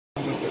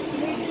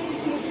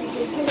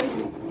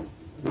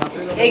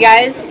এই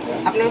গাইস,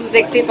 আপনারা তো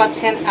দেখতেই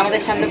পাচ্ছেন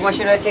আমাদের সামনে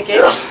বসে রয়েছে কে?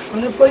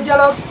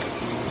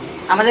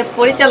 আমাদের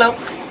পরিচালক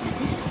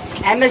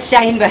এমএস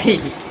শাহিন ভাই।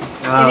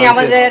 তিনি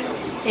আমাদের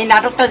এই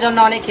নাটকটার জন্য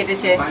অনেক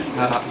খেটেছে।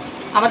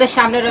 আমাদের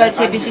সামনে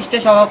রয়েছে বিশিষ্ট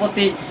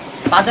সভাপতি,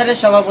 বাজারের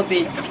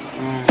সভাপতি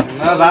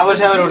বাবর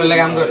সাহেবের হোটেলে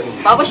কাজ করে।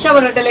 বাবর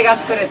সাহেবের হোটেলে কাজ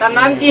করে। তার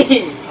নাম কি?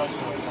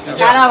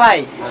 কারা ভাই?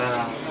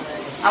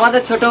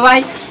 আমাদের ছোট ভাই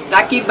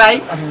রাকিব ভাই,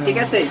 ঠিক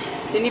আছে?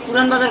 তিনি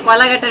পুরান বাজার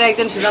কয়লাঘাটের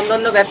একজন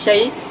সুনামধন্য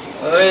ব্যবসায়ী।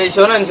 ওই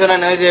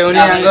শোনেন ওই যে উনি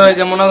আঙ্গ ওই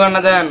যে মনে করেন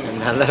না দেন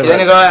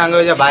জানি কয় আঙ্গ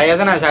ওই যে ভাই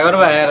আছে না সাগর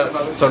ভাই আর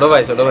ছোট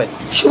ভাই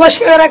সুভাষ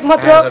কাকার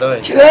একমাত্র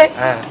ছেলে।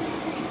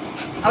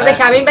 আমাদের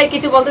শামীম ভাই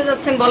কিছু বলতে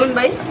চাচ্ছেন, বলুন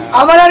ভাই।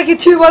 আমার আর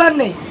কিছুই বলার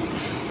নেই।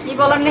 কি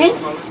বলার নেই?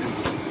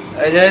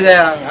 ওই যে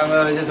আঙ্গ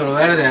ওই যে ছোট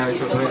ভাই রে ওই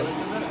ছোট ভাই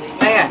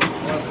হ্যাঁ,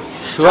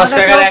 সুভাষ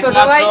কাকার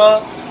একমাত্র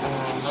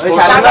ওই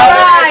সাগর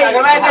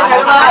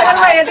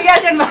ভাই এদিকে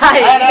আসেন ভাই,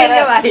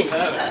 এদিকে ভাই।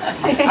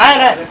 আয়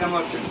রে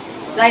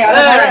যাই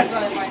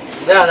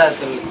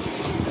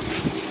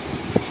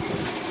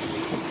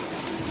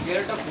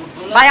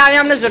ভাই, আমি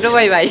আপনার ছোট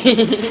ভাই। ভাই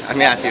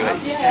আমি আছি ভাই।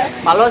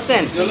 ভালো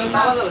আছেন?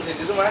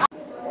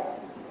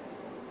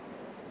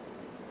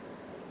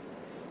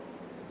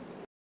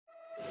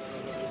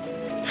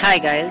 হাই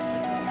গাইস,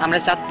 আমরা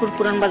চাঁদপুর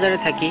পুরান বাজারে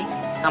থাকি।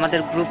 আমাদের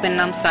গ্রুপের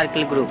নাম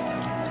সার্কেল গ্রুপ।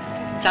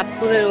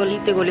 চাঁদপুরের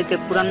অলিতে গলিতে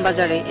পুরান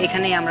বাজারে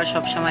এখানেই আমরা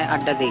সব সময়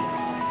আড্ডা দিই।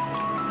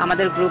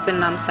 আমাদের গ্রুপের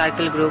নাম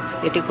সার্কেল গ্রুপ।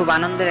 এটি খুব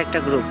আনন্দের একটা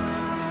গ্রুপ।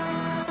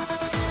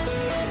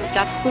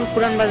 চাঁদপুর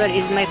পুরান বাজার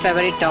is my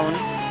favourite town.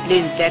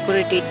 Please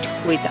decorate it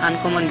with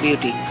uncommon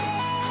beauty.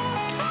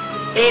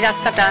 এই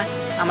রাস্তাটা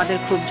আমাদের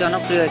খুব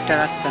জনপ্রিয় একটা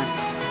রাস্তা।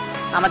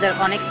 আমাদের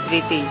অনেক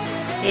স্মৃতি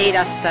এই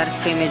রাস্তার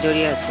ফ্রেমে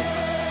জড়িয়ে আছে।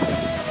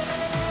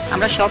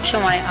 আমরা সব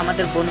সময়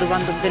আমাদের বন্ধু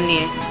বান্ধবদের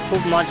নিয়ে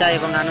খুব মজা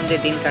এবং আনন্দের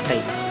দিন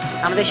কাটাই।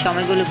 আমাদের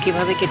সময়গুলো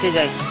কিভাবে কেটে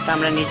যায় তা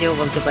আমরা নিজেও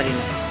বলতে পারি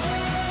না।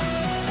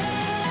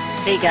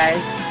 এই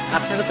গাইস,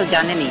 আপনারা তো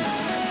জানেনই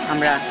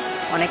আমরা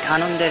অনেক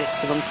আনন্দের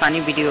এবং ফানি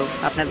ভিডিও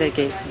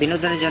আপনাদেরকে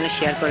বিনোদনের জন্য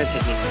শেয়ার করে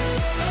থাকি।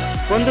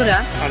 বন্ধুরা,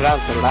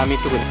 আমি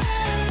একটু করি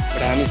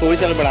আমি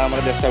পরিচালক বড়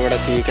আমার দেশটা বড়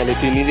তুই খালি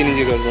তুই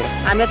নিজে কর বড়।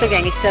 আমি তো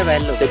গ্যাংস্টার ভাই।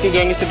 লোক তুই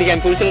গ্যাংস্টার ঠিক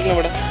আমি পরিচালক না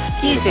বড়।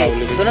 কি সে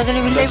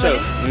দুজনে মিলে বলি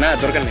না,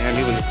 দরকার নেই,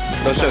 আমি বলি।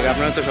 দর্শক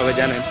আপনারা তো সবাই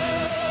জানেন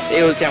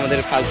এই হচ্ছে আমাদের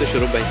ফালতু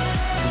স্বরূপ ভাই।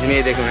 যিনি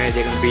দেখুন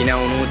বিনা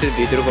অনুমতির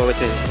ভিতরে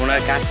পাবেছে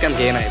ওনার কাজ কাম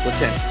খেয়ে নাই,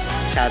 বুঝছেন?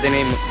 সারাদিন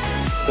এই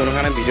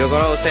কোনোখানে ভিডিও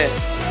করা হচ্ছে।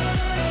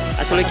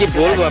 আসলে কি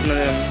বলবো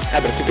আপনাদের,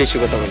 একটু বেশি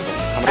কথা বলবো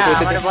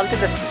আমরা বলতে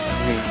চাচ্ছি।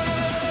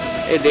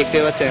 এই দেখতে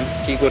পাচ্ছেন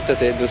কি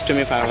করতেছে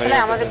দুষ্টুমি পার হয়ে। আসলে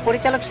আমাদের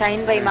পরিচালক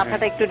শাহিন ভাই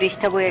মাথাটা একটু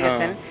ডিস্টার্ব হয়ে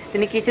গেছেন।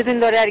 তিনি কিছুদিন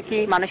ধরে আর কি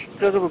মানসিক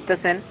রোগে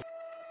ভুগতেছেন।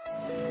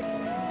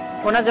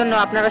 ওনার জন্য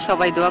আপনারা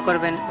সবাই দোয়া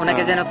করবেন,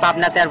 ওনাকে যেন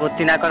পাবনাতে আর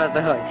ভর্তি না করাতে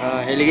হয়।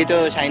 হেলিগি তো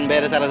শাহিন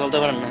ভাইয়ের সারা চলতে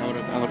পারেন না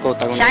আমার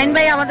কথা। শাহিন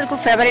ভাই আমাদের খুব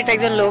ফেভারিট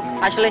একজন লোক।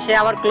 আসলে সে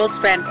আমার ক্লোজ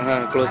ফ্রেন্ড।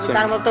 হ্যাঁ, ক্লোজ ফ্রেন্ড।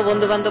 তার মতো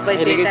বন্ধু বান্ধব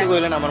পাইছি। হেলিগি তো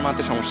কইলেন আমার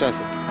মাথায় সমস্যা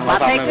আছে।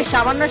 মাথায় একটু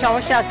সামান্য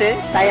সমস্যা আছে,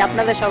 তাই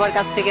আপনাদের সবার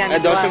কাছ থেকে আমি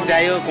দর্শক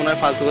যাই হোক ওনার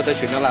ফালতু কথা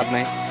শুনে লাভ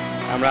নাই।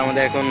 আমরা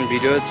আমাদের এখন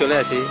ভিডিও চলে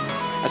আসি।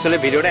 আসলে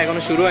ভিডিওটা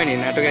এখনো শুরু হয়নি,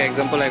 নাটকের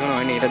এক্সাম্পল এখনো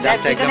হয়নি। এটা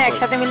জাস্ট এক্সাম্পল।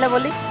 একসাথে মিলে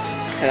বলি,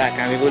 রাখ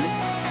আমি বলি।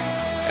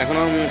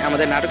 এখনো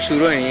আমাদের নাটক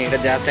শুরু হয়নি, এটা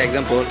জাস্ট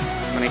এক্সাম্পল।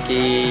 মানে কি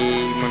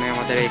মানে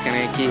আমাদের এখানে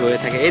কি হয়ে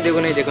থাকে। এই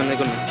দেখুন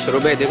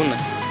সৌরভ ভাই দেখুন না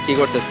কি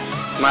করতেছে,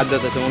 মাছ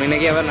ধরতেছে। উনি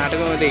নাকি আবার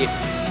নাটকের মধ্যে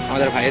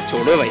আমাদের ভাইয়ের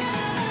ছোট ভাই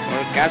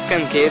ওর কাজ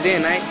কাম খেয়ে দিয়ে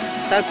নাই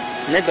তার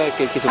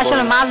কিছু।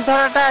 আসলে মাছ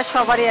ধরাটা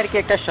সবারই আর কি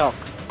একটা শখ।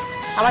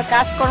 আমার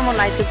কাজকর্ম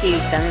নাই তো কি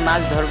হচ্ছে, আমি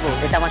মাছ ধরবো,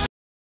 এটা আমার।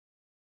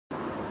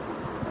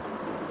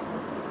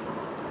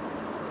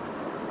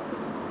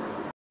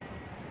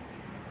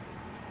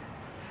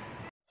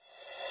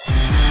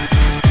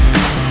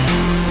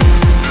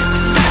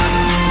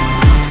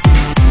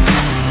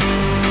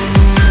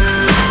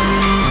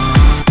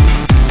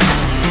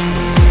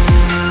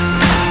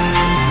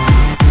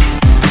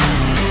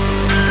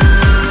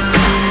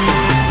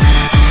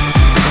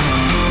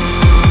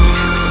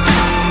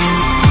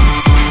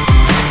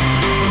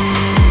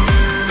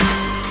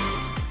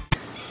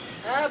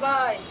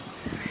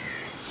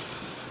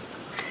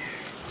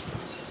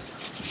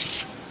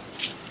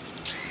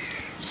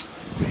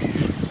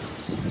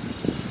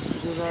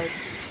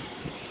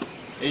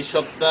 এই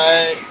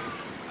সপ্তাহে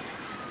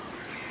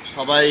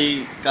সবাই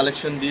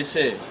কালেকশন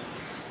দিয়েছে।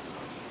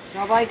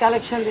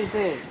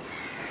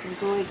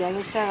 কিন্তু ওই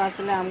গ্যাংস্টার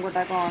আসলে আমগো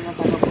টাকা অন্য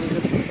টাকা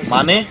পরিশোধ করতে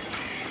মানে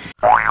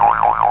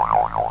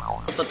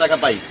কত টাকা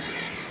পাই?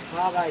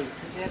 হ্যাঁ ভাই,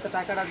 এত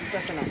টাকাটা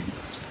দিতেছে না।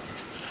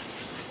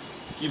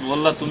 কি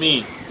বললা তুমি?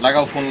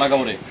 লাগাও ফোন,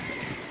 লাগাও রে।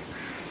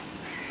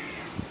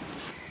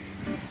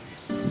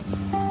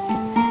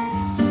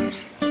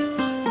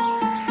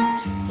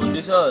 ফোন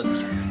দিছস?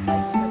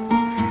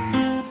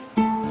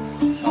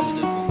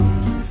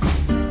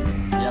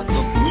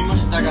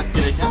 টাকা আটকে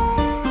রেখা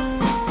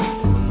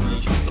এই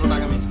 17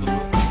 টাকা মিস করবো।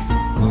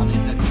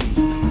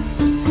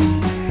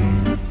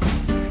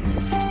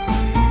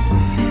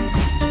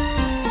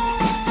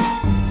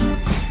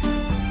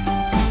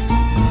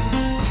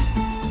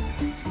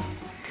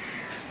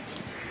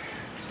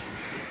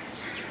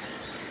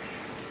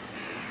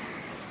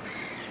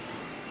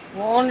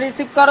 ফোন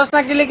রিসিভ করস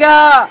না কি লিগা?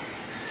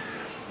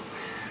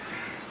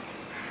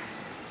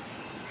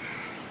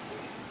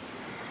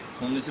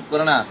 ফোন রিসিভ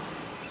করে না?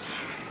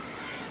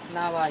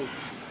 না ভাই।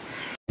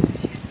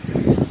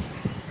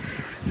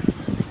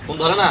 ফোন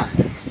ধরে না?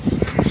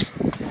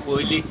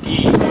 কইলি কি?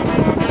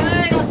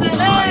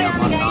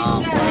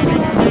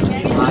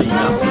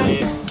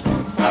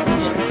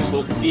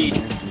 শক্তি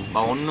বা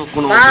অন্য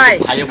কোনো ভাই,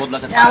 ভাইয়ে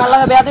বদলাতে আমার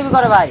লাগে বেয়াদবি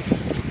করে ভাই।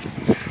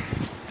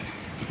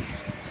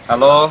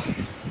 হ্যালো,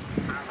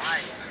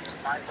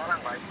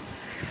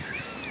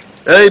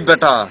 এই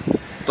বেটা,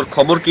 তোর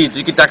খবর কি?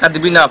 তুই কি টাকা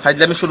দিবি না?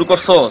 ফাইজলামি শুরু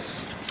করছস?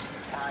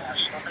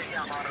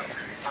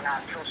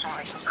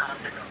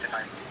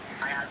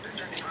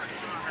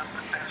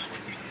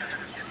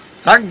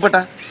 থাক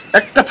বেটা,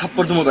 একটা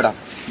থাপ্পড় দিমু বেটা।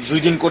 2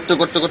 দিন করতে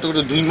করতে করতে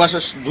করতে 2 মাস,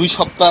 2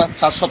 সপ্তাহ,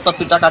 4 সপ্তাহ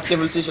তুই টাকা আটকে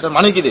ফেলছিস, সেটা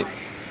মানে কি রে?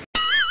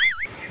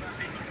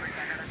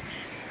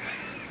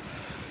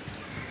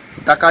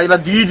 টাকা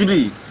এবার দিয়ে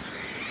দিবি।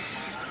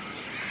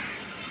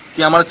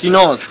 তুই আমার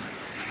চিনস?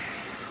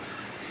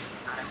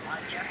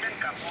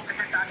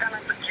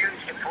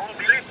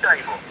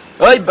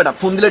 ওই বেটা,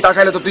 ফোন দিলে টাকা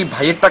এলে তো তুই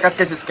ভাইয়ের টাকা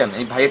আটকেছিস কেন?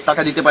 এই ভাইয়ের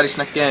টাকা দিতে পারিস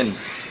না কেন?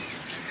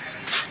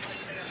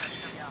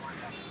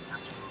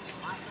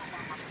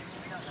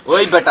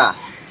 ওই বেটা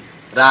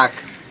রাখ,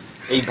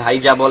 এই ভাই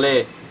যা বলে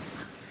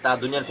তা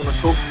দুনিয়ার কোনো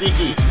শক্তি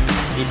কি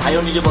এই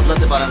ভাইও নিজে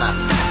বদলাতে পারে না।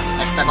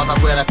 একটা কথা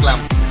কয়ে রাখলাম,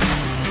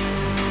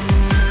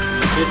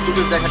 ফেস টু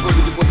ফেস দেখা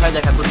করবি, তুই কোথায়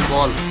দেখা করবি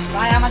বল?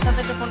 ভাই আমার সাথে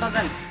একটু ফোনটা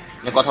দেন।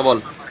 কথা বল।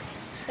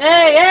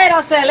 এই এই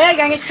রাসেল, এই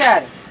গ্যাংস্টার,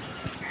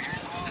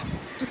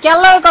 তুই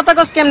কেলা কথা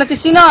কস কেমনে? তুই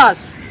চিনস?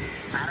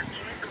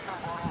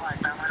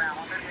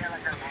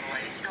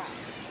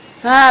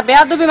 হ্যাঁ,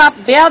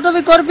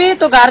 বেয়াদবি করবি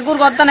তো গারগুর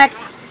গর্দান এক।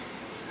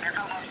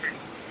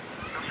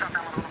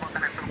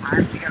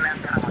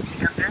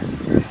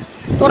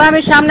 তোরা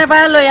আমি সামনে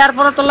পাইলো,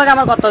 এরপরে তোর লাগে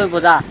আমার কথা হইব।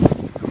 যা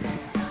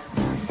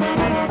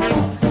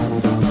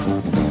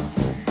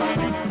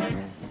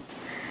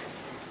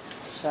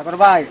সাগর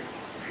ভাই,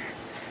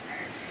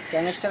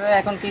 গ্যাংস্টারের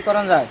এখন কি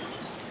করন যায়?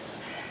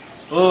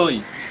 ওই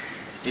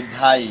এই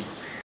ভাই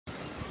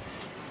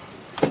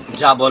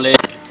যা বলে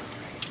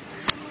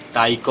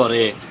তাই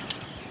করে,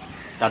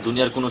 তা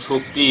দুনিয়ার কোনো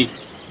শক্তি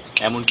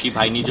এমনকি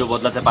ভাই নিজেও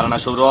বদলাতে পারে না।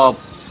 সৌরভ,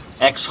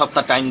 1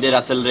 সপ্তাহ টাইম দে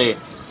রাসেল রে,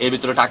 এর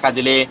ভিতরে টাকা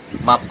দিলে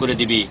মাফ করে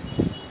দিবি।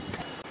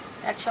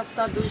 1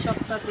 সপ্তাহ, 2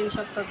 সপ্তাহ, 3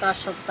 সপ্তাহ, 4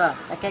 সপ্তাহ,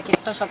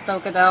 একটা সপ্তাহ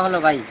ওকে দেওয়া হলো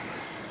ভাই,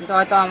 কিন্তু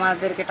হয়তো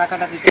আমাদেরকে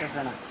টাকাটা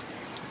দিতেছে না।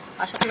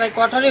 আসলে ভাই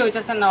কঠোরই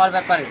হইতেছেন না ওর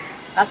ব্যাপারে।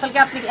 রাসেলকে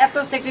আপনি এত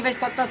স্যাক্রিফাইস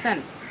করতেছেন,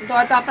 কিন্তু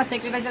হয়তো আপনার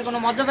স্যাক্রিফাইসের কোনো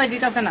মধ্য ভাই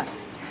দিতেছে না।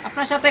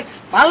 আপনার সাথে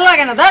ভালো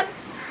লাগে না ধর।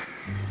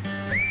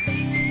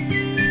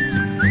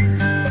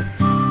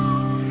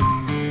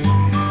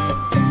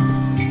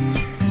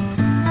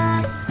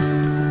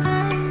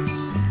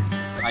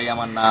 ভাই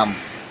আমার নাম,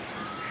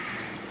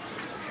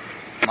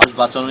 মানুষ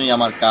বাঁচানোই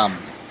আমার কাম।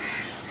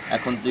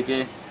 এখন থেকে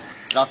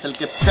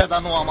রাসেলকে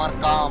ফেদানো আমার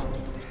কাম।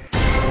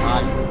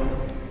 ভাই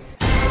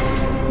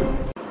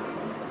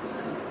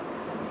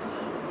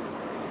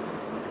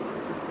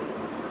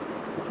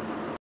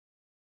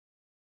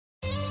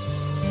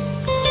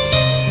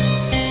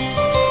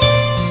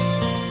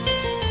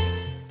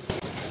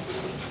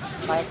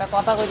ভাই একটা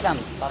কথা কইতাম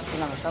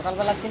ভাবছিলাম,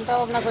 সকালবেলা চিন্তা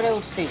ভাবনা করে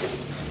উঠছি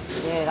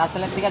যে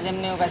রাসেলের থেকে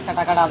যেমনি হোক একটা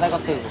টাকাটা আদায়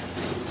করতে হইব।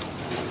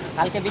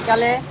 কালকে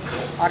বিকালে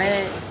ওরে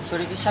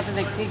শরীফের সাথে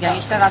দেখছি,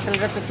 গ্যাংস্টার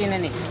রাসেলকে তো চিনে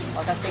নি,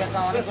 ওর কাছ থেকে তো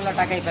অনেকগুলো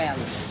টাকাই পাই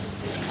আমরা।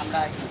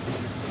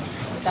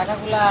 ওই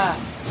টাকাগুলা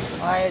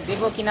হয়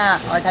দিব কিনা,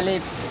 হয় খালি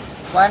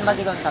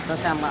বয়ানবাজি করে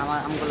ছাড়তেছে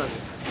আমগুলো।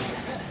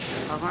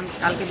 তখন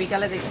কালকে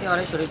বিকালে দেখছি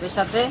ওরে শরীফের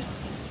সাথে।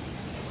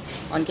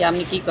 অনকি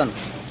আপনি কি কন?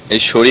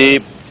 এই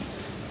শরীফ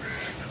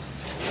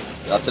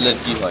রাসেলের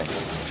কি হয়?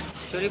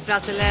 শরীফ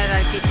রাসেলের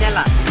আর কি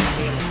চেলা।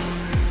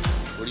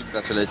 শরীফ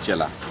রাসেলের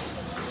চেলা।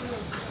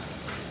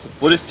 তো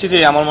পরিস্থিতি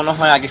আমার মনে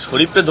হয় আগে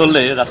শরীফকে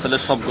ধরলে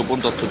রাসেলের সব গোপন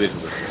তথ্য বের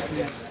হবে।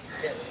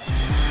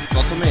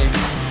 প্রথমে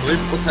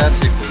শরীফ কোথায়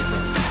আছে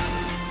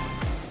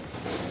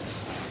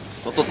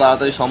তত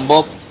তাড়াতাড়ি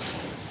সম্ভব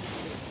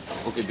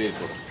ওকে বের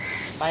করো।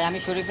 ভাই আমি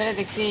শরীফের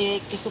দেখছি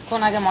কিছুক্ষণ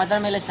আগে ময়দার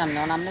মেলের সামনে,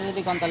 আপনি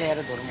যদি কোন তাহলে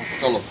আরো ধরবো।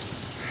 চলো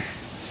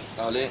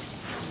তাহলে।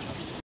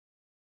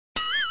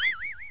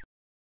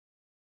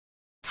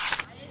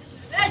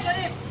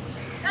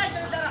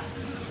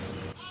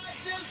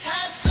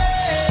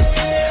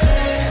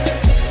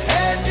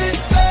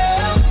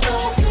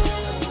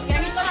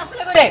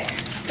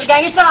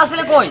 গ্যাংস্টার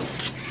আসলে কই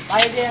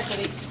ভাই? যে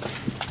শরীফ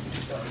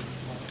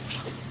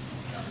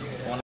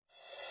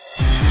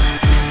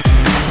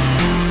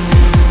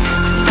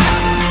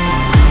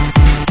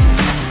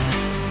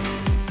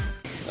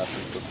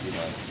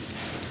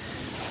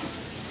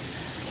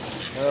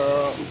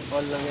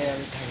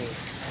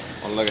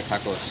ওর লগে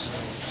থাকোস।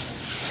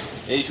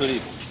 এই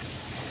শরীফ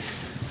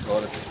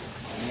ধর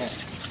নিয়ে আস।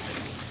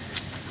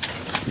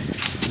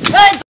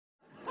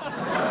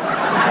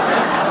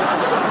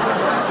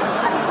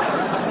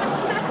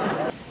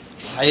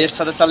 ভাইয়ের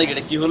সাথে চালে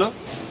গেলে কি হলো?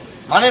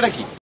 মানে এটা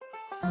কি?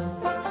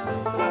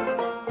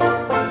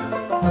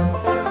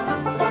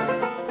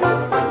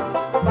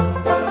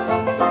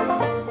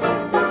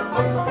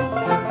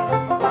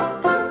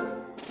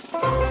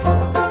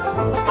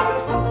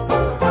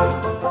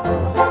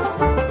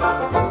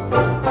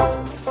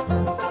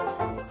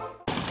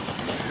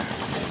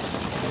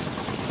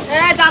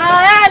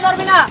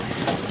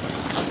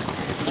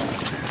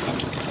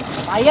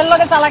 ভাইয়ের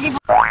লগে চালাকি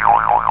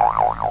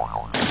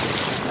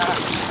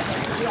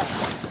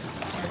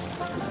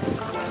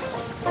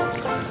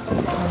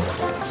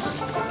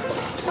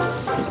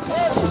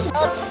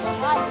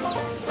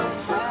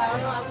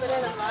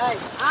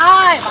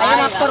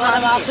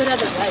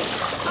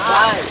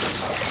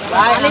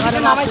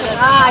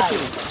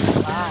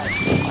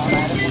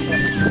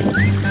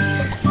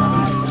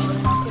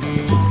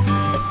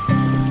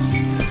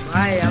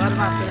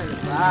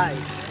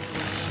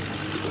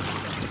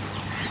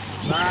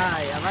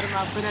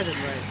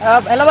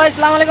হ্যালো ভাই,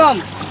 আসসালামু আলাইকুম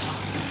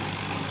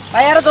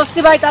ভাই। আরে দোস্তি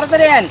ভাই,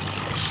 তাড়াতাড়ি আন।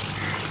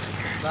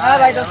 হ্যাঁ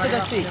ভাই, দোস্তি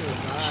দোস্তি।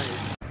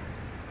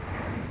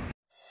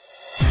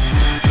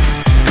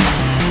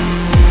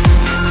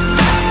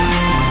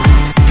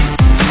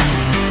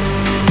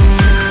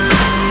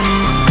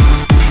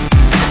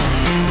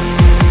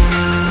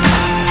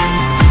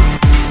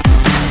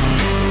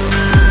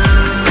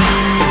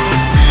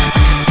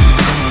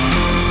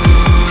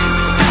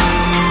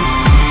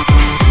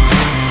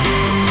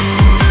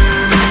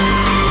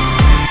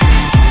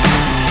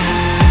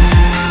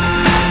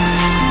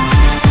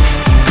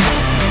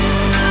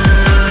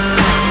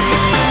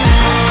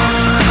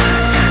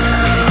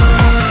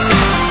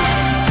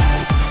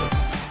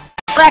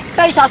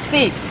 একটাই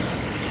শাস্তি,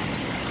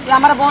 তুই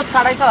আমার বহুত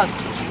কাটাইছস।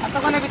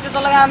 এতক্ষণের ভিতরে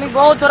তোর লাগে আমি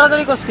বহুত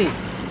দৌড়াদৌড়ি করছি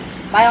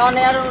ভাই।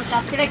 অনেক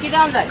শাস্তিটা কি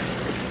দেওয়া যায়?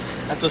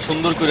 এত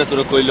সুন্দর করে তোর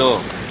কইলো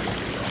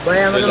ভাই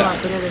আমাকে মাফ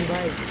করে দেন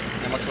ভাই।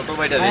 আমার ছোট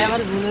ভাইটা ভাই রে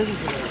আমার ভুল হয়ে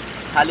গেছে ভাই।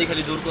 খালি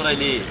খালি দূর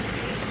করাইলি।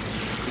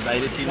 তুই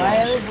বাইরে চিনো ভাই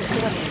আমি বুঝতে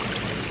পারিনি।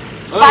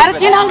 বাইরে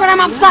চিনাল করে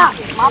মাপসা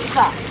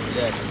মাপসা।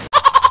 দেখ,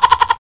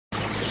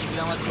 তুই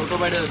আমার ছোট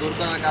ভাইটা দূর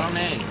করার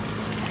কারণে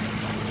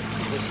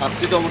তোর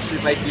শাস্তি তো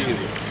অবশ্যই পাইতেই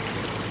হবে।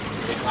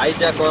 ভাই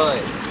যা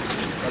কয়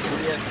তা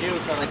দুনিয়ার কেউ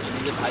ছাড়া কি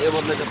নিজের ভাইও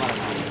বদলাতে পারে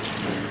না।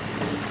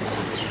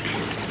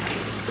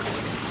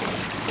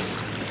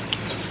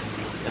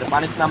 এটা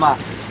পানির নামা।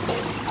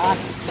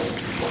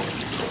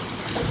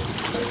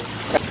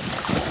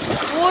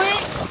 তুই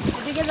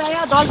এদিকে যাই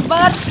 10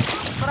 বার,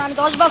 তোর আমি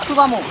 10 বার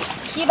শুভামো।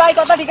 কি ভাই,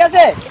 কথা ঠিক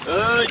আছে?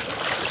 এই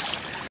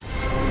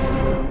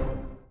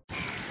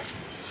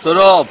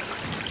সৌরভ,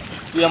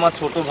 তুই আমার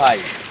ছোট ভাই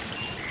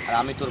আর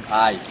আমি তোর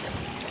ভাই।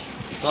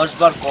 10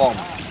 বার কম,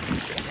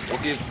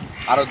 ওকে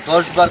আরো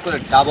 10 বার করে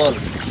ডাবল।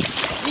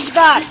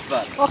 ঠিকদার,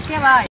 ওকে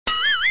ভাই।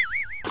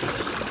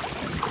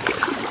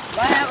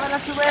 ভাই আমার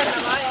চুবে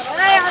ভাই,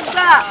 এই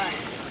আজগা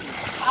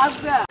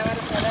আজগা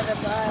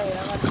ভাই,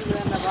 আমার চুবে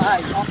না ভাই।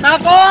 কথা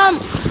কম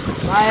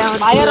ভাই আমার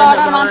ভাইয়ের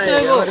অর্ডার মানতে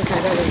হইব।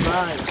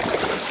 ভাই।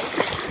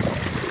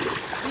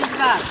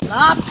 ঠিকদার,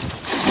 লাভ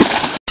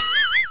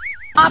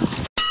লাভ।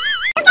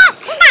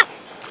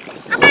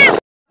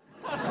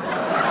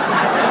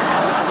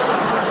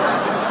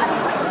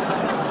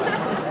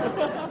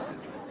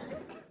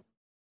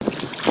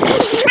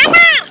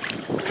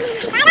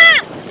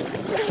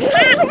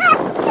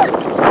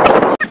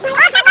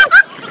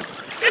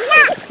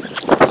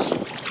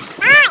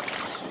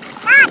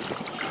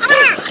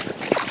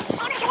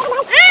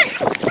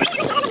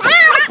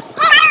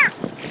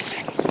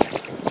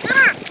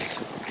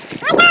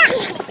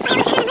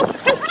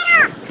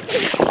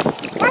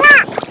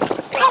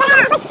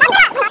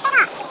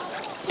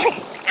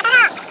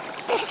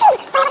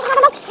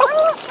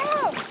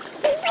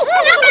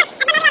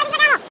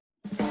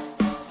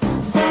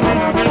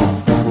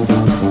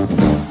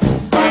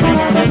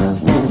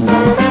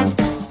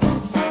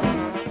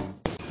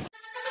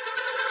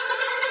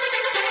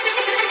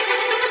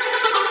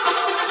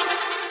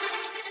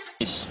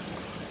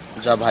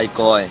 যা ভাই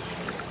কয়,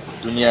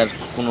 দুনিয়ার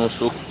কোনো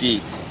শক্তি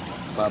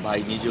বা ভাই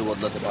নিজেও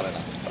বদলাতে পারে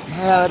না।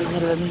 হ্যাঁ আর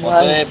ধরবেন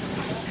ভাই। অতএব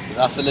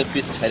রাসেলের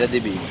পিস ছেড়ে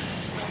দিবি।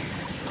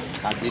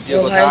 আর দ্বিতীয়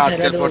ও কথা, ভাই, ছেড়ে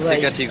আজকের দেবো পর ভাই।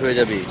 থেকে ঠিক হয়ে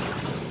যাবি,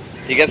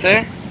 ঠিক আছে?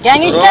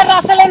 গ্যাংস্টার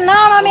রাসেলের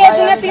নাম আমি এই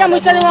দুনিয়া থেকে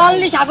মুছে দেব।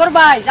 অনলি সাগর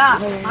ভাই, যা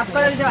মাফ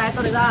করে দিতে ভাই,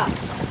 তোরে যা।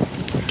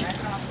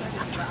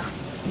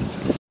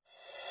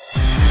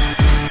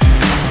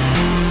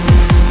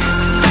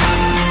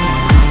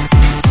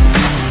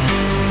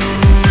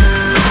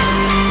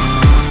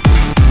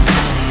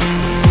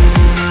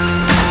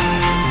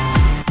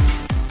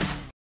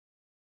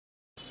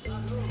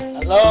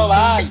 হ্যালো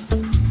ভাই,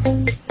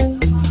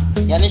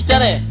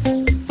 গ্যাংস্টারে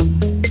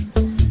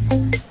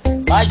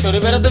ভাই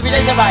শরীফেরও তো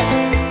বিড়াইছে ভাই।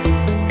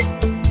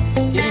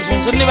 কিছু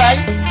শুনছেন নি ভাই?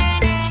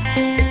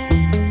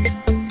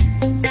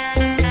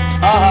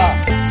 হ্যাঁ হ্যাঁ,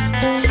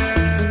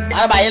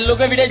 আর ভাইয়ের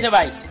লোকে বিড়াইছে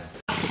ভাই।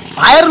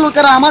 ভাইয়ের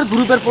লোকেরা আমার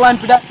গ্রুপের প্লান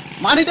পিটা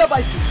মানিটা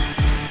পাইছি।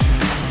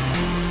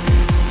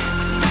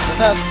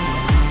 কোথায় আছিস?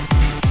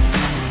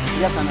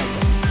 ঠিক আছে না,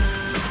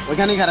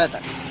 ওইখানেই খারায়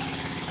থাক।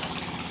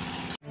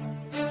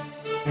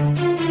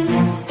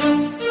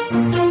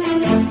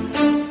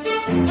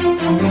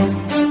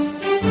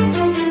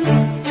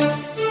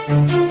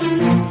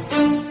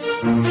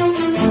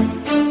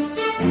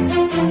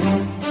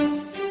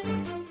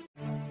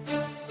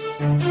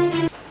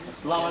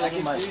 আসসালামু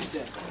আলাইকুম ভাই।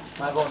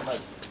 ভাই বোন ভাই।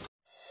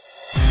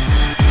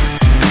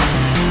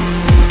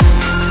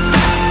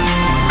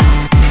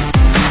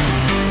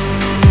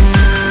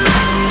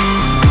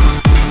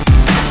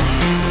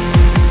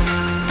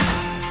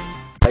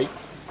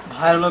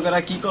 বাইরের লোকেরা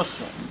কি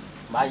করছো?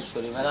 ভাই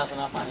শরীফ ভাই আছে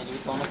না, পানি দিবি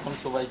তো অনেকক্ষণ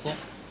চুবাইছে।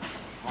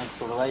 আমার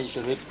ছোট ভাই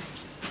শরীফ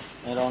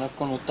এরা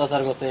অনেকক্ষণ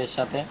অত্যাচার করছে এর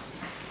সাথে।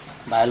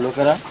 বাইরের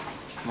লোকেরা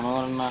মনে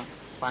করেন না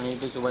পানি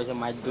দিতে চুবাইছে,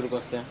 মাইক দূর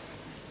করছে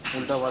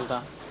উল্টা পাল্টা।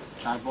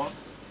 তারপর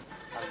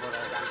তারপরে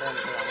জানতে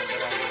জানতে আমাদের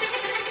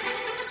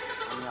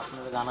আমি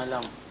আপনাকে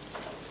জানাইলাম,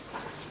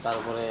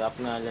 তারপরে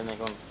আপনি আইলেন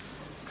এখন।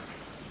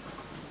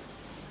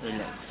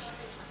 রিল্যাক্স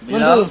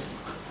বন্ধু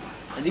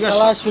এদিকে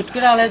শুট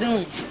করে আলাই দেবো।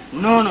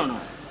 নো নো নো,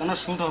 কোনো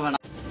শুট হবে না।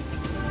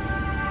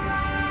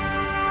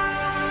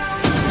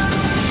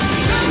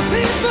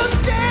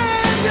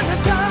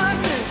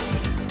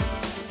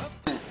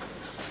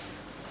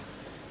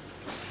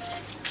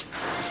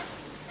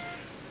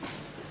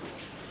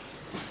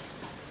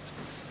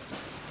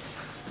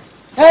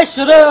 এই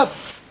সুরভ,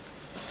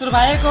 তোর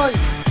ভাই কই?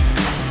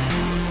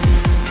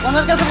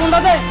 ওনার কাছে ফোনটা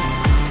দে।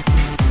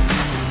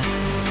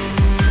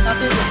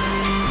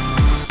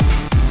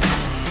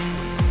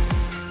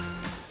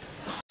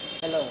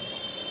 হ্যালো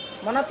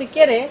মনা, তুই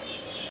কে রে?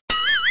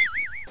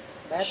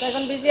 ভাই তো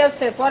এখন বিজি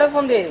আছে, পরে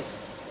ফোন দিস।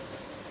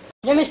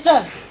 মিস্টার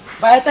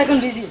ভাই তো এখন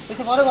বিজি, তুই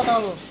পরে কথা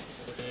বলবো।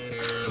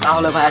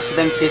 তাহলে ভাইয়ের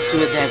সাথে আমি ফেস টু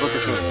ফেস দেখা করতে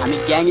চাই। আমি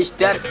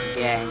গ্যাংস্টার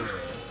গ্যাং।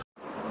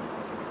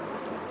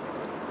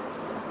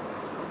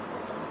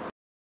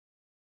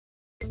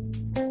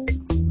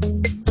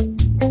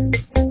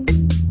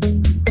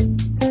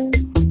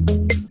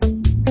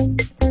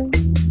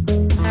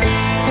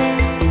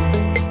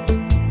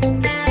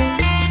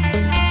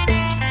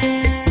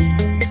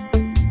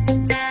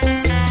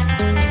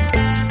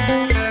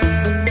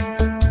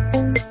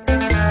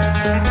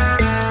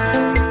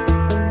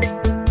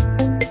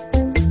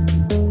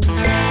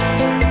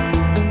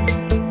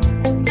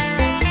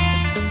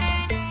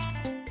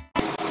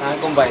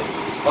 আসসালামু ভাই,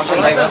 বসেন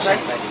ভাই, বসেন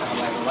ভাই।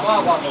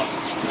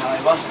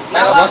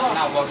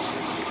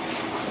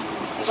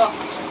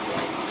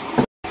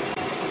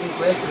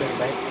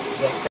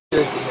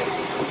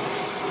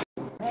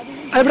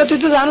 আরে বেটা, তুই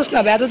তো জানোস না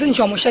এতদিন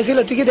সমস্যা ছিল,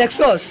 তুই কি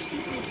দেখছস?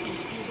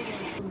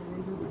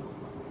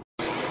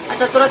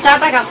 আচ্ছা তোরা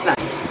চাটা খাস না?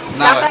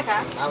 না চাটা ভাই, খা,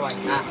 না ভাই,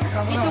 না।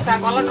 কিছু খা,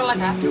 কলা টলা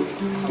খা।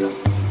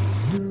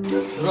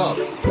 রব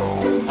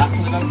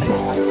রাস্তার ব্যাপারটা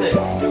আসছে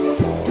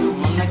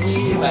মন নাকি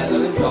বাইরে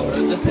ঝগড়া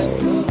হইতেছে।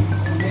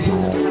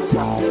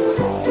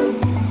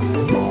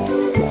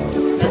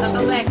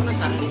 রেজাল্টটা তো এখনো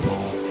সারেনি।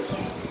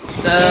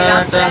 এই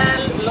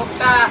রাসেল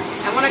লোকটা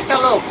এমন একটা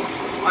লোক,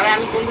 মানে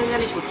আমি কোনদিন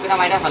জানি শুট করে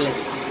মাইরা ফেলে।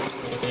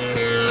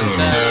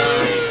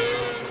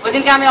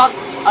 ওইদিনকে আমি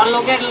ওর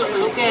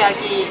লোকে আর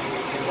কি,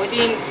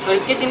 ওইদিন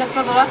শরীফকে চিনিস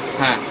না তোরা?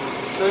 হ্যাঁ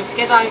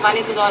শরীফকে তো আমি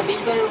পানিতে দেওয়া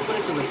 20 বারের উপরে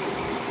চুবাইছি,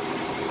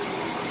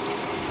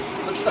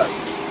 বুঝছো?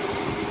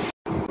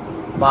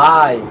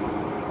 ভাই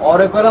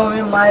ওরে কলাম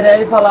আমি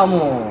মাইরাই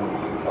ফেলামু,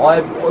 ওই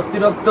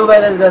অতিরিক্ত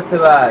বাইরে যাচ্ছে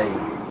ভাই।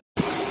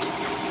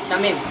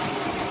 শামিম,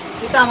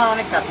 তুই তো আমার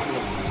অনেক কাজ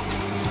করলি,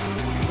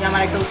 তুই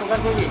আমার একটা উপকার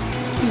করবি?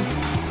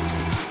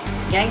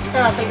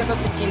 গ্যাংস্টার রাসেলকে তো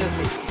তুই চিনিস।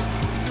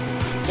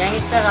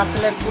 গ্যাংস্টার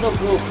রাসেলের পুরো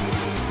গ্রুপ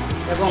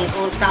এবং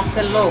ওর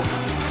কাছের লোক,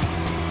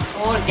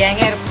 ওর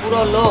গ্যাংয়ের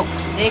পুরো লোক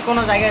যে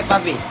কোনো জায়গায়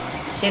পাবি,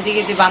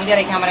 সেদিকে তুই বান্ধিয়া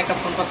রেখে আমার একটা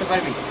ফোন করতে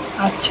পারবি?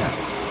 আচ্ছা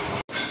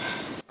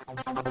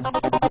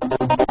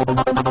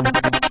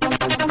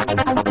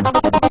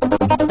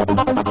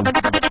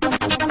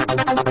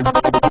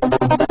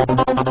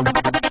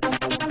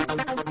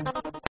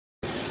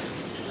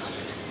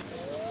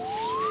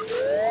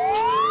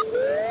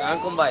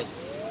আসসালামু ভাই।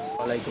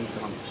 ওয়ালাইকুম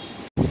সালাম।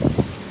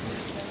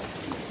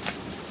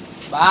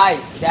 ভাই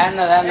দেন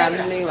না আমি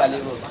নেই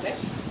বালিব,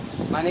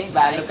 মানে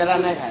বাইরের লোকেরা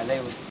না খায়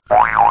লাইব।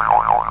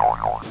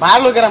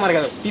 বাইরের লোকেরা আমার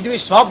গেল,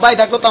 পৃথিবীর সব ভাই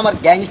থাকলো তো আমার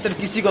গ্যাংস্টার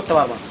কিছুই করতে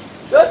পারবো না।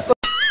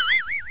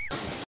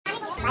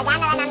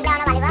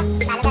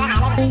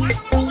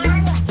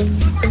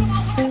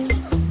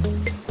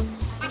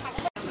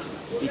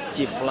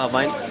 ইচ্ছি ফলা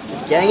ভাই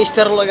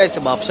গ্যাংস্টার লাগাইছে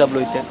বাপসাব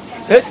লইতে।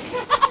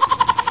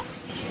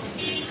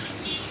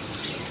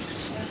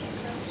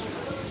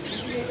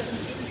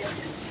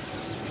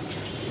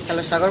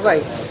 হ্যালো সাগর ভাই,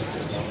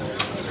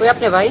 কই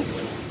আপনি ভাই?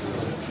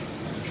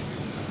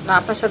 না,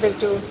 আপনার সাথে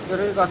একটু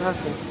জরুরি কথা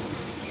আছে।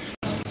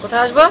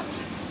 কোথায় আসবো?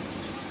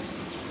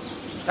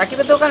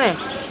 রাকিবের দোকানে?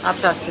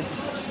 আচ্ছা আসতেছি।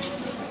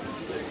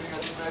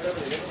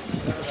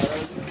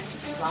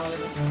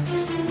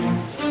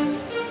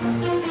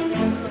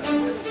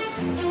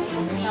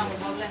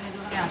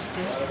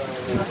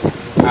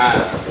 হ্যাঁ,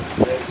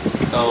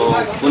 তো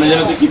কোনে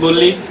যেন তুই কি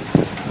বললি?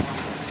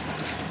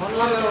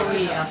 বললাম তো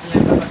ওই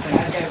রাসেলের ব্যাপারটা।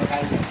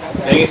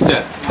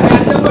 গ্যাংস্টার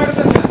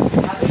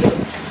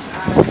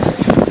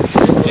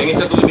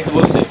গ্যাংস্টার তোকে কিছু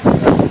বলছে?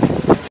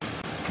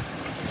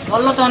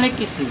 বললো তো অনেক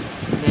কিছু।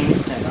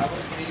 গ্যাংস্টার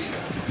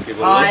কি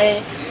বললো? হয়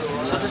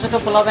ছোট ছোট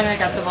পোলাপানের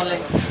কাছে বলে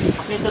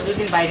আপনি তো 2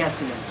 দিন বাইরে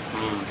আসছিলেন,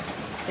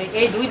 তো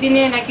এই 2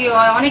 দিনে নাকি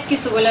অনেক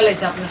কিছু বলে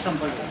লাইছে আপনার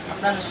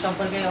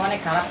সম্পর্কে অনেক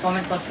খারাপ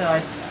কমেন্ট করছে।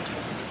 হয়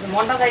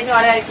মনটা চাইছে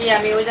আরে আর কি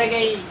আমি ওই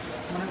জায়গায়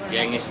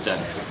গ্যাংস্টার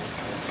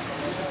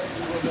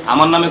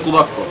আমার নামে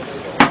কুবাক্য,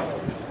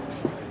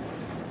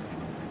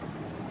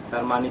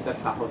 তার মানে তার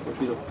সাহস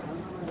অতিরিক্ত।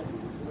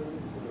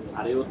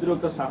 আর এই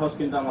অতিরিক্ত সাহস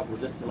কিন্তু আমার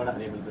ভুজের সীমাটা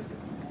হারিয়ে ফেলতেছে।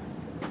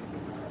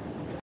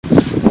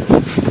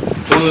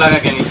 কোন লাগা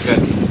গ্যাংস্টার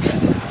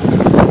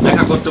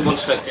দেখা করতে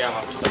বলছো কে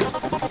আমার?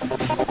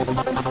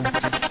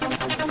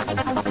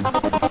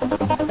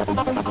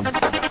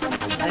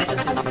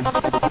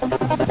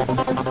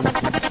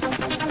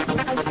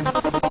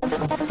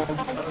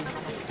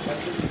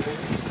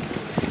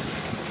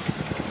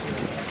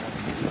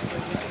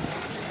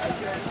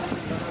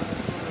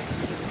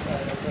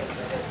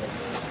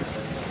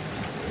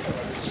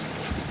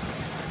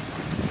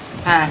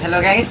 হ্যাঁ, হ্যালো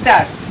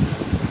গ্যাংস্টার,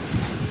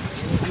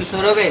 আমি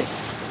সৌরভে।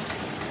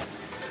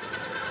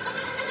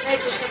 এই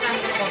তোর সাথে আমি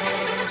কোনো কথা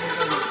বলবো না,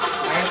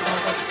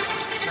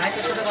 ভাই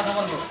তোর সাথে কথা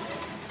বলবো।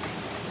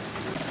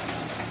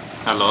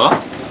 হ্যালো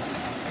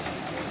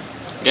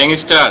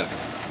গ্যাংস্টার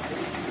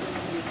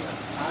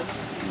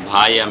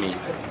ভাই, আমি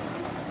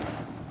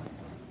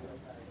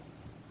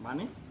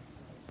মানে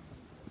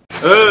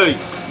এই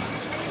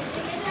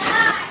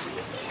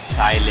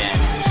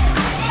সাইলেন্ট,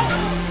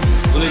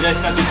 ভুলে যাস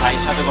না তুই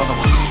ভাইয়ের সাথে কথা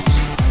বলছিস।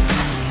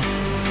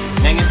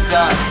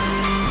 গ্যাংস্টার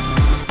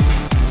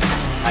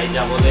ভাই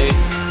যা বলে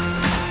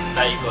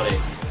তাই করে,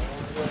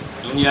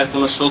 দুনিয়ার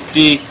কোনো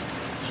শক্তি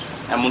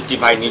এমনকি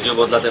ভাই নিজেও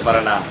বদলাতে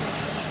পারে না।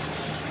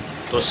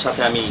 তোর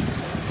সাথে আমি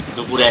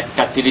দুপুরে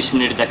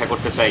 1:30 দেখা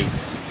করতে চাই,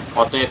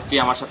 অতএব তুই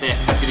আমার সাথে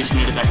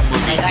 1:30 দেখা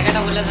করবি।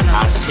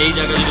 আর সেই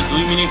জায়গায় যদি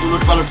 2 মিনিট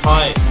উলট পালট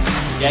হয়,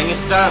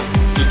 গ্যাংস্টার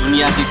তুই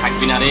দুনিয়াতেই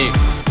থাকবি না রে,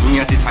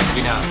 দুনিয়াতেই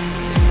থাকবি না।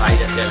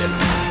 ভাইরা চ্যালেঞ্জ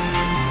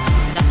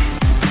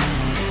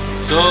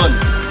শোন,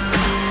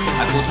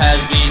 আর কোথায়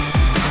আসবি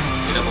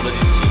সেটা বলে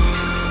দিচ্ছি।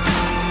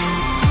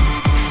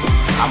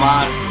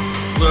 আমার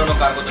পুরানো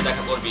কার্গোতে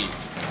দেখা করবি,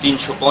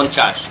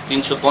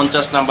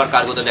 350 নাম্বার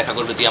কার্গোতে দেখা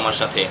করবি তুই আমার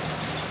সাথে।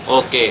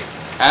 ওকে,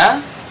 হ্যাঁ,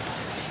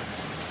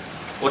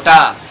 ওটা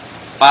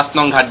 5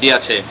 নং ঘাট দিয়ে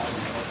আছে।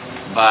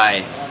 বাই।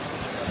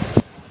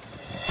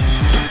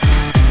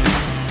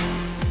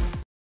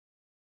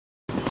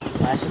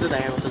 ভাইয়ের সাথে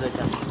দেখা করতে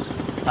যাইতাস,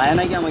 ভাই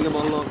নাকি আমাকে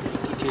বললো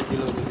ঠিক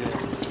দিল বুঝে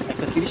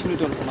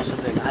 1:30 ওর তোমার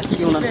সাথে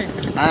আজকে ওনার।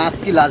 হ্যাঁ,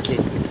 আজকে লাস্ট ডে,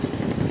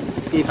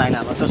 আজকেই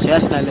ফাইনাল, তো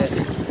শেষ নাইলে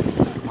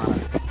মারা।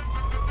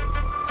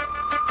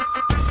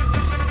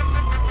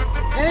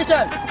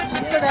 গ্যাংস্টার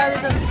শিখতে দেখা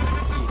যেতেছে।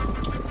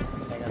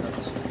 দেখা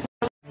যাচ্ছে।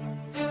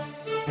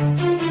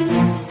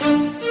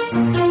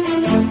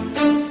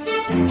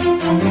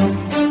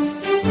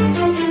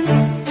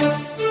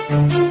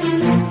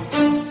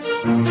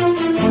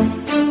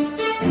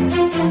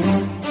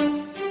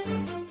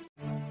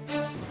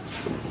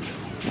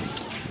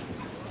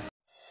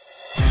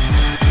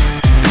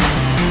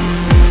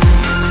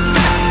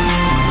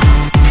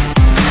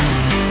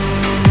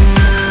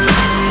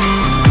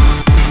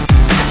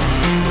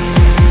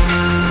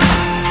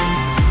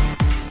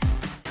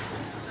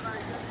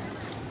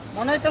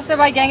 মনে হইতেছে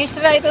ভাই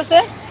গ্যাংস্টার আইতেছে।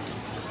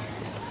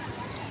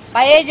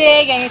 ভাই এই যে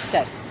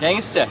গ্যাংস্টার।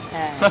 গ্যাংস্টার?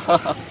 হ্যাঁ।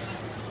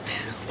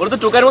 ওর তো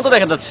টোকার মতো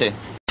দেখা যাচ্ছে।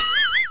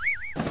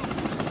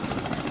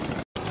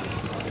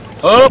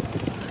 ও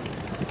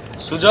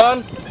সুজন,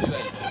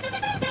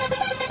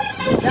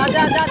 যা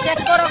যা যা চেক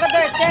কর,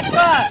 ওকে চেক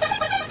কর।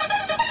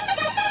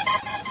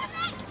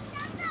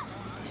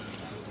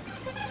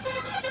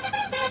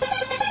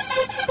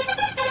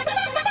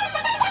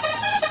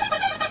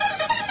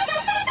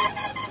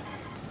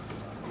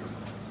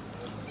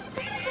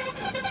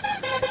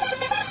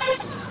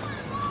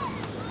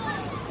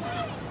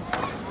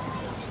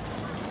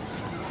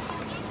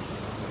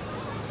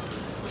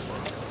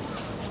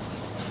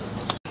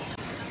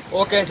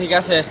 ওকে, ঠিক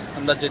আছে,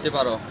 আমরা যেতে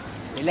পারো।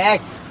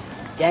 রিল্যাক্স,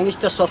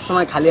 গ্যাংস্টার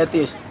সবসময় খালি হাতে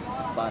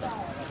পারে।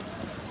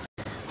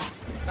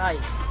 ভাই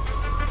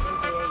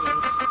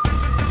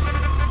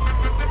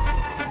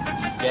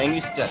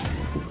গ্যাংস্টার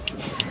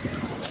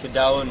সিট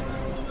ডাউন।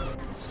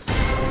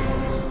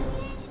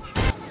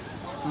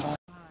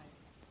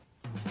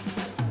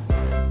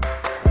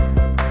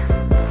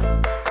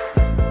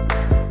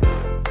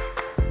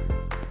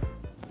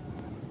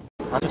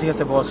 আচ্ছা ঠিক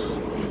আছে বস,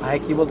 ভাই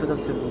কি বলতে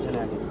চাচ্ছে বুঝে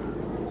না আগে।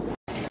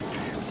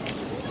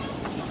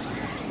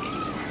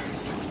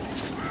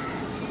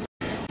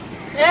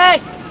 এই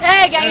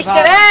এই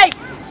গ্যাংস্টার, এই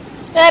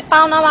এই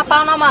পাও নামা,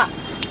 পাও নামা,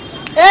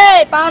 এই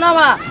পাও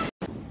নামা।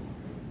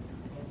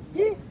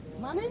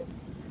 মানে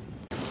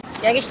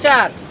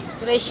গ্যাংস্টার,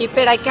 তোর এই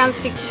শিপে রাইকে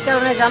আনছি কি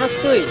কারণে জানোস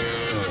তুই?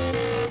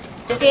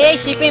 তোকে এই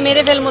শিপে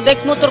মেরে ফেলবো,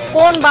 দেখবো তোর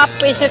কোন বাপ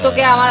এসে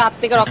তোকে আমার হাত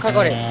থেকে রক্ষা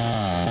করে।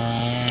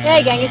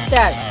 এই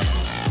গ্যাংস্টার,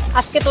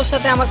 আজকে তোর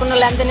সাথে আমার কোনো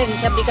লেনদেনের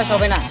হিসাব বিকাশ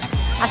হবে না,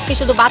 আজকে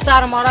শুধু বাঁচা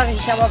আর মরার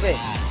হিসাব হবে।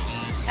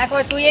 এক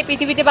হয় তুই এই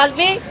পৃথিবীতে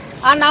বাঁচবি,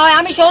 আর না হয়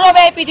আমি সৌরভ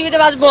এই পৃথিবীতে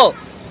বাঁচবো।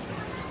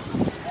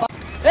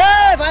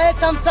 এই ভাইয়ের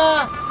চামচা,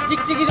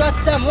 টিকটিকি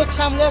বাচ্চা, মুখ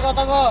সামলে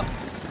কথা কর।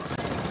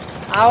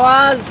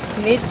 আওয়াজ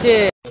নিচ্ছে।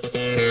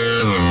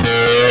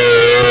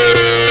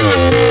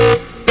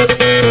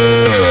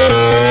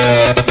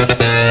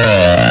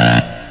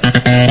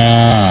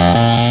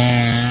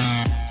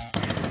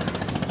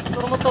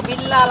 তোর মতো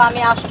বিল্লাল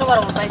আমি 8 বার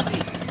মতাইছি।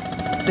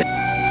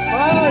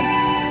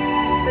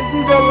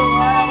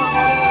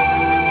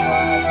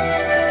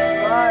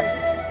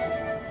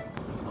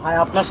 ভাই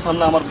আপনার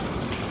সামনে আমার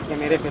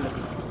মেরে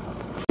ফেলেছে।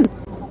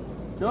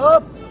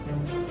 চুপ,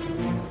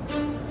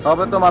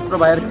 তবে তো মাত্র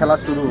ভাইয়ের খেলা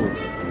শুরু,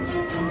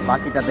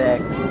 বাকিটা দেখ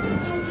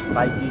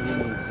ভাই কি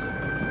জিনিস।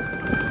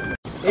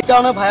 এই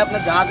কারণে ভাই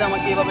আপনার জাহাজে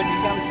আমাকে এভাবে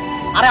ডেকে আনছে।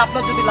 আরে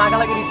আপনার যদি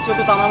লাগালাগির ইচ্ছে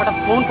হতো তো আমার একটা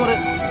ফোন করে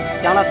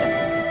জানাতেন।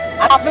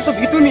 আর আপনি তো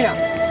ভিতু মিয়া,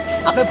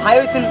 আপনি ভাই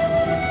হয়েছেন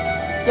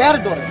কেয়ার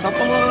ডরে, সব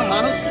তোমার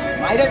মানুষ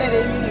মাইরাটের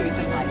এই মিলিয়ে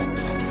গেছেন ভাই।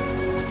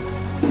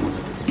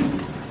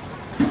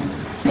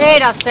 এই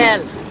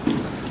রাসেল,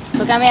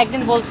 তোকে আমি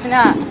একদিন বলছি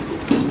না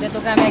যে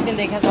তোকে আমি একদিন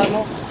দেখে ধর্ম।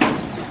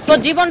 তোর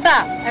জীবনটা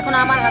এখন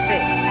আমার হাতে,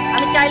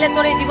 আমি চাইলে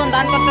তোর এই জীবন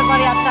দান করতে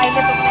পারি, আর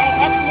চাইলে তোকে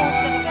এক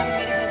মুহূর্তে তোকে আমি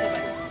মেরে ফেলতে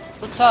পারি,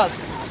 বুঝছস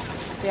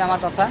তুই আমার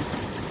কথা?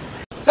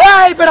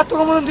 এই বেটা,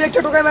 তোকে মনে দুই একটা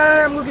টোকাই মারা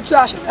এমন কিছু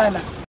আসে যায়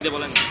না।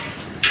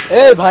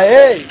 এই ভাই,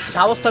 এই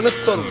সাহস থাকলে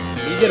তোর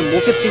নিজের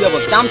মুখের থেকে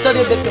বল, চামচা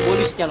দিয়ে দেখতে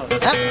বলিস কেন?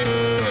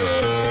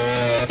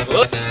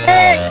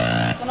 হ্যাঁ,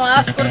 কোনো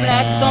আশ করবি না,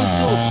 একদম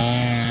চুপ।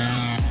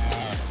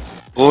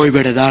 ওই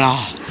বেটা দাঁড়া।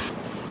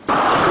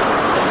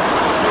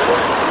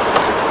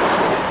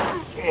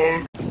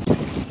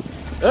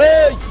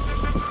 এই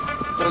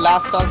তোর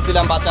লাস্ট চান্স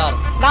দিলাম বাঁচার।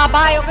 না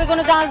ভাই, ওকে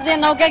কোনো চান্স দিয়ে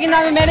না, ওকে কিন্তু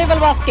আমি মেরে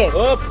ফেলবো আজকে।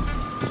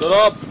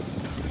 সৌরভ,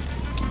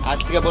 আজ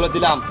থেকে বলে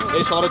দিলাম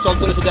এই শহরে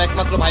চলতে শুধু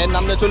একমাত্র ভাইয়ের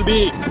নাম নিয়ে চলবি।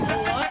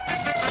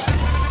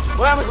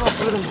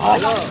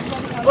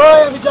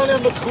 আমি জানি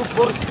আমরা খুব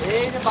বড়।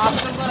 এই যে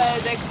বাথরুম করে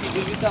দেখছি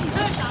বুঝতাম না।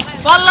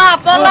 পল্লা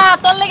পল্লা,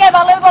 তোর লেগে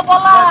ভালো হইব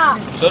পল্লা।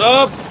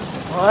 সৌরভ,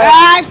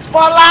 এই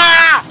পল্লা,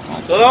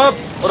 সৌরভ,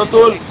 ওরা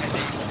তুল।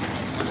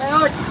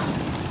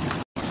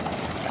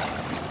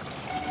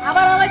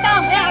 আবার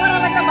আলাইতাম, আবার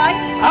আলাইতাম ভাই।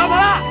 হ্যাঁ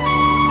বলা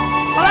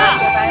বলা।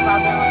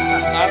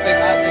 কাতে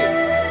কাতে।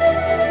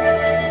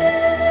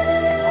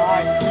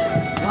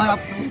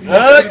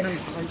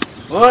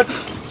 ওঠ,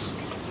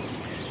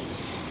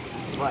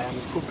 ভাই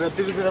আমি খুব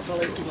বেদবি করে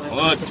ফেলাইছি ভাই।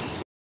 ওঠ।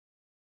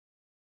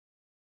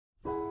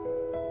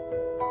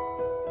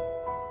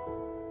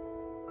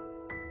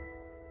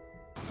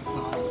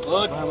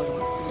 ওঠ,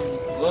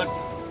 ওঠ।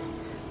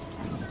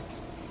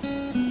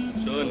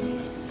 শোন,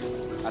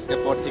 আজকের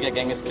পর থেকে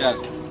গ্যাংস্টার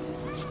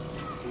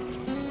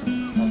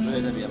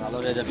হয়ে যাবি, ভালো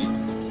হয়ে যাবি,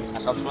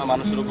 আর সবসময়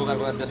মানুষের উপকার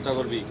করার চেষ্টা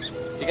করবি,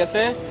 ঠিক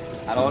আছে?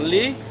 আর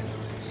অনলি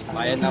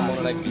ভাইয়ের নাম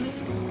মনে রাখবি।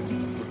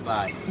 Good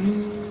bye.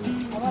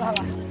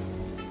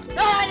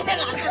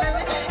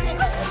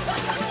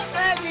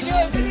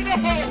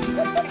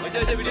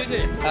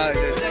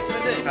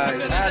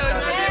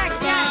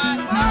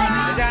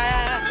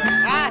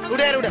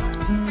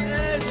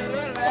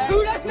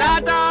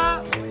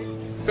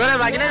 করে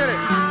বাকি না করে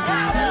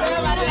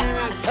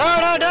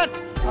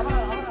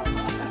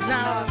না